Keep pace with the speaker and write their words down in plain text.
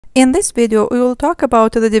In this video, we will talk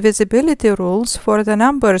about the divisibility rules for the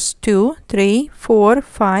numbers 2, 3, 4,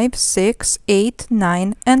 5, 6, 8,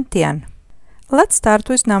 9, and 10. Let's start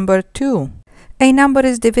with number 2. A number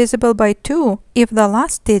is divisible by 2 if the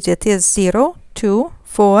last digit is 0, 2,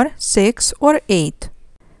 4, 6, or 8.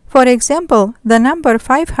 For example, the number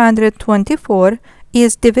 524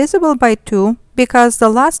 is divisible by 2 because the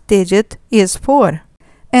last digit is 4.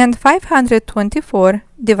 And 524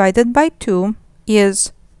 divided by 2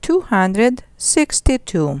 is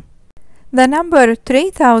 262. The number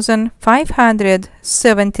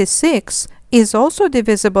 3576 is also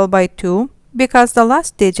divisible by 2 because the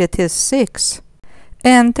last digit is 6.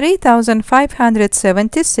 And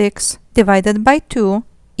 3576 divided by 2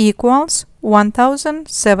 equals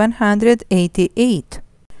 1788.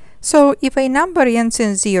 So if a number ends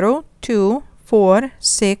in 0, 2, 4,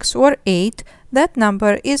 6, or 8, that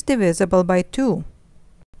number is divisible by 2.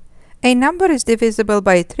 A number is divisible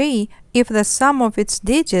by 3 if the sum of its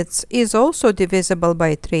digits is also divisible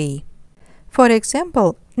by 3. For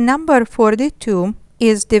example, number 42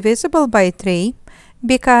 is divisible by 3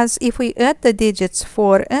 because if we add the digits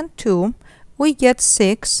 4 and 2, we get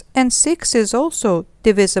 6, and 6 is also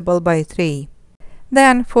divisible by 3.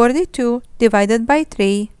 Then 42 divided by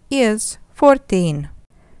 3 is 14.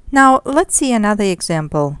 Now let's see another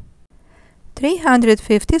example.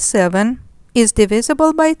 357 is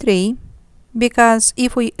divisible by 3 because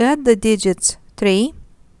if we add the digits 3,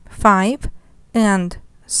 5, and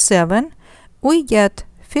 7, we get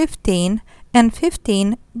 15, and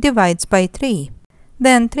 15 divides by 3.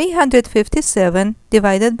 Then 357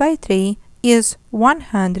 divided by 3 is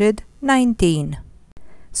 119.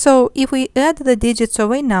 So if we add the digits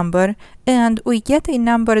of a number and we get a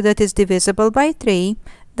number that is divisible by 3,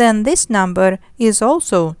 then this number is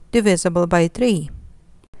also divisible by 3.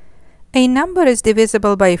 A number is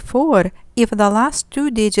divisible by 4 if the last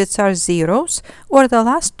two digits are zeros or the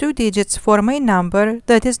last two digits form a number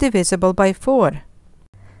that is divisible by 4.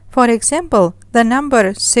 For example, the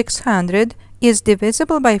number 600 is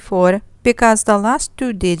divisible by 4 because the last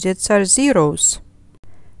two digits are zeros.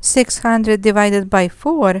 600 divided by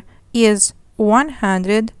 4 is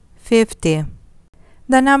 150.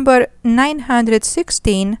 The number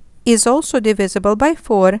 916 is also divisible by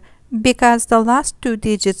 4 because the last two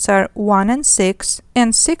digits are 1 and 6,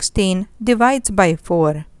 and 16 divides by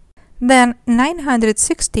 4. Then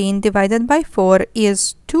 916 divided by 4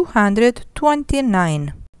 is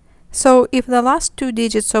 229. So if the last two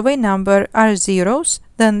digits of a number are zeros,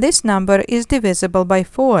 then this number is divisible by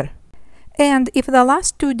 4. And if the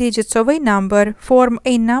last two digits of a number form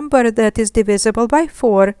a number that is divisible by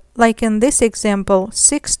 4, like in this example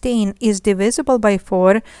 16 is divisible by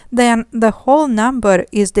 4, then the whole number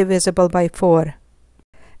is divisible by 4.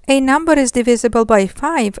 A number is divisible by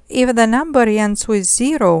 5 if the number ends with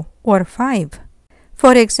 0 or 5.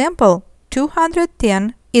 For example,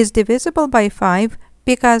 210 is divisible by 5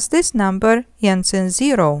 because this number ends in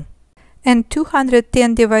 0. And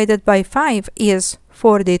 210 divided by 5 is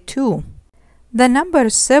 42. The number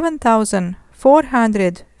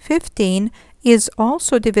 7415 is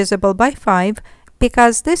also divisible by 5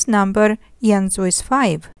 because this number ends with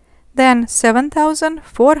 5. Then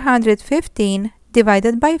 7415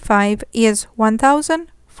 divided by 5 is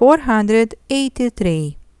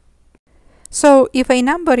 1483. So if a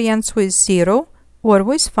number ends with 0 or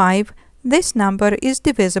with 5, this number is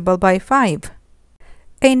divisible by 5.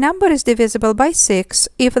 A number is divisible by 6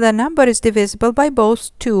 if the number is divisible by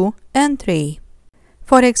both 2 and 3.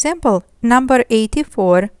 For example, number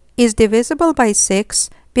 84 is divisible by 6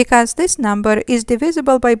 because this number is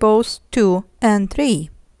divisible by both 2 and 3.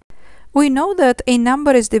 We know that a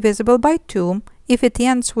number is divisible by 2 if it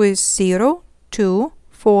ends with 0, 2,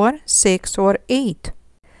 4, 6, or 8.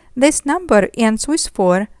 This number ends with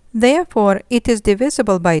 4, therefore it is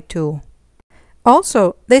divisible by 2.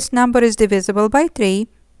 Also, this number is divisible by 3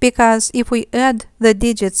 because if we add the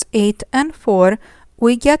digits 8 and 4,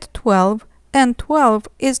 we get 12, and 12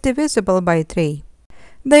 is divisible by 3.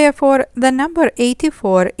 Therefore, the number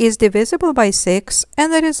 84 is divisible by 6,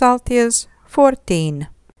 and the result is 14.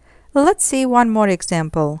 Let's see one more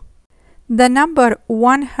example. The number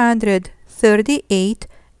 138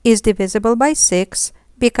 is divisible by 6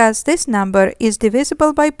 because this number is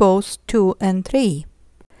divisible by both 2 and 3.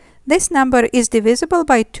 This number is divisible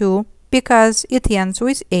by 2 because it ends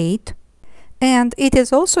with 8, and it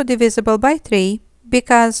is also divisible by 3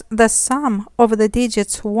 because the sum of the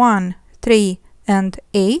digits 1, 3, and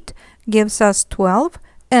 8 gives us 12,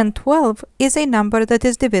 and 12 is a number that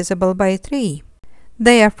is divisible by 3.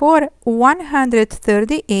 Therefore,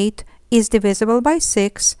 138 is divisible by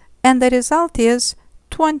 6, and the result is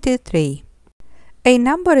 23. A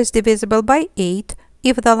number is divisible by 8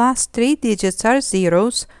 if the last 3 digits are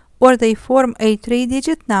zeros or they form a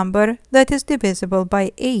 3-digit number that is divisible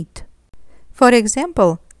by 8. For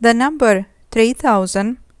example, the number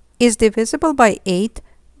 3000 is divisible by 8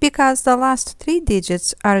 because the last 3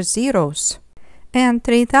 digits are zeros. And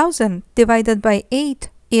 3000 divided by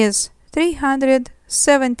 8 is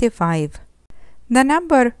 375. The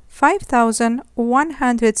number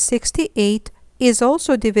 5168 is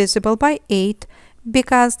also divisible by 8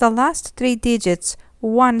 because the last 3 digits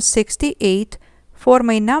 168 form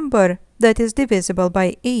a number that is divisible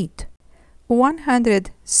by 8.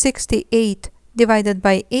 168 divided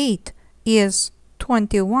by 8 is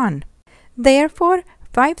 21. Therefore,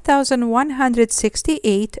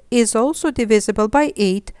 5168 is also divisible by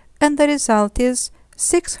 8 and the result is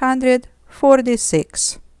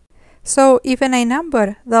 646. So, if in a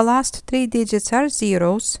number the last 3 digits are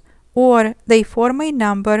zeros, or they form a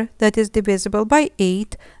number that is divisible by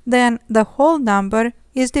 8, then the whole number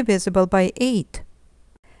is divisible by 8.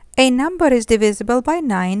 A number is divisible by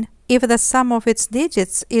 9 if the sum of its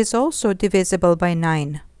digits is also divisible by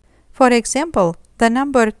 9. For example, the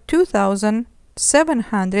number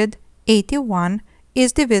 2781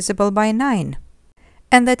 is divisible by 9.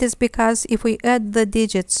 And that is because if we add the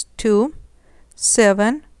digits 2,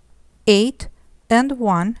 7, 8, and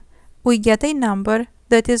 1, we get a number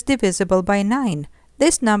that is divisible by 9.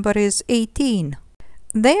 This number is 18.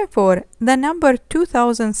 Therefore, the number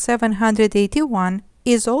 2781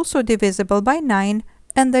 is also divisible by 9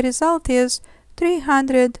 and the result is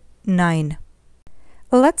 309.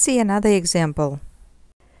 Let's see another example.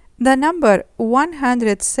 The number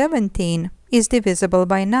 117 is divisible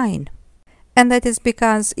by 9. And that is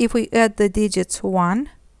because if we add the digits 1,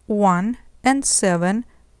 1, and 7,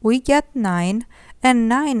 we get 9, and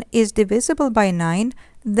 9 is divisible by 9,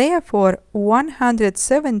 therefore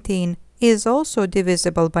 117 is also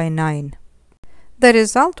divisible by 9. The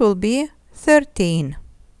result will be 13.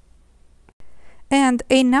 And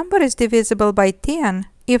a number is divisible by 10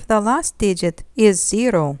 if the last digit is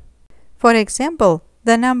 0. For example,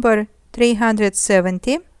 the number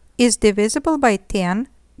 370 is divisible by 10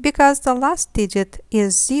 because the last digit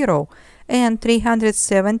is 0, and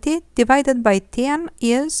 370 divided by 10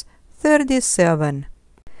 is 37.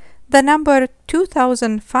 The number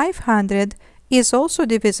 2500 is also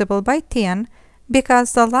divisible by 10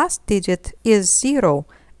 because the last digit is 0,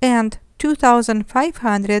 and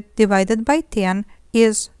 2500 divided by 10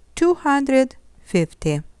 is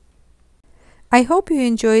 250. I hope you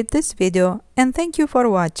enjoyed this video and thank you for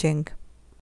watching.